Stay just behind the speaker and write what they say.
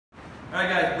All right,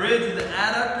 guys, bridge with the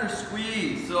adductor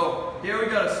squeeze. So here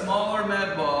we got a smaller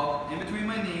med ball in between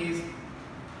my knees.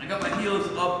 I got my heels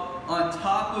up on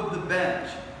top of the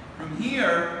bench. From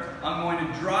here, I'm going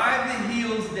to drive the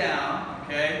heels down,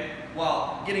 okay,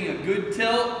 while getting a good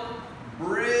tilt,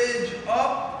 bridge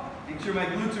up, make sure my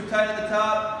glutes are tight at the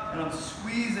top, and I'm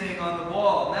squeezing on the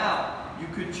ball. Now, you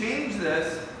could change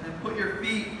this and put your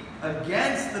feet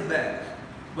against the bench,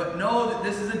 but know that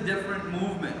this is a different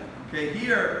movement. Okay,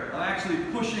 here, I'm actually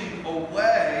pushing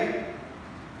away,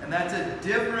 and that's a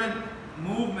different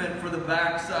movement for the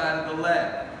back side of the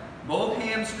leg. Both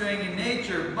hamstring in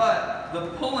nature, but the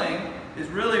pulling is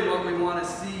really what we want to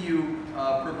see you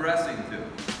progressing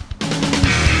to.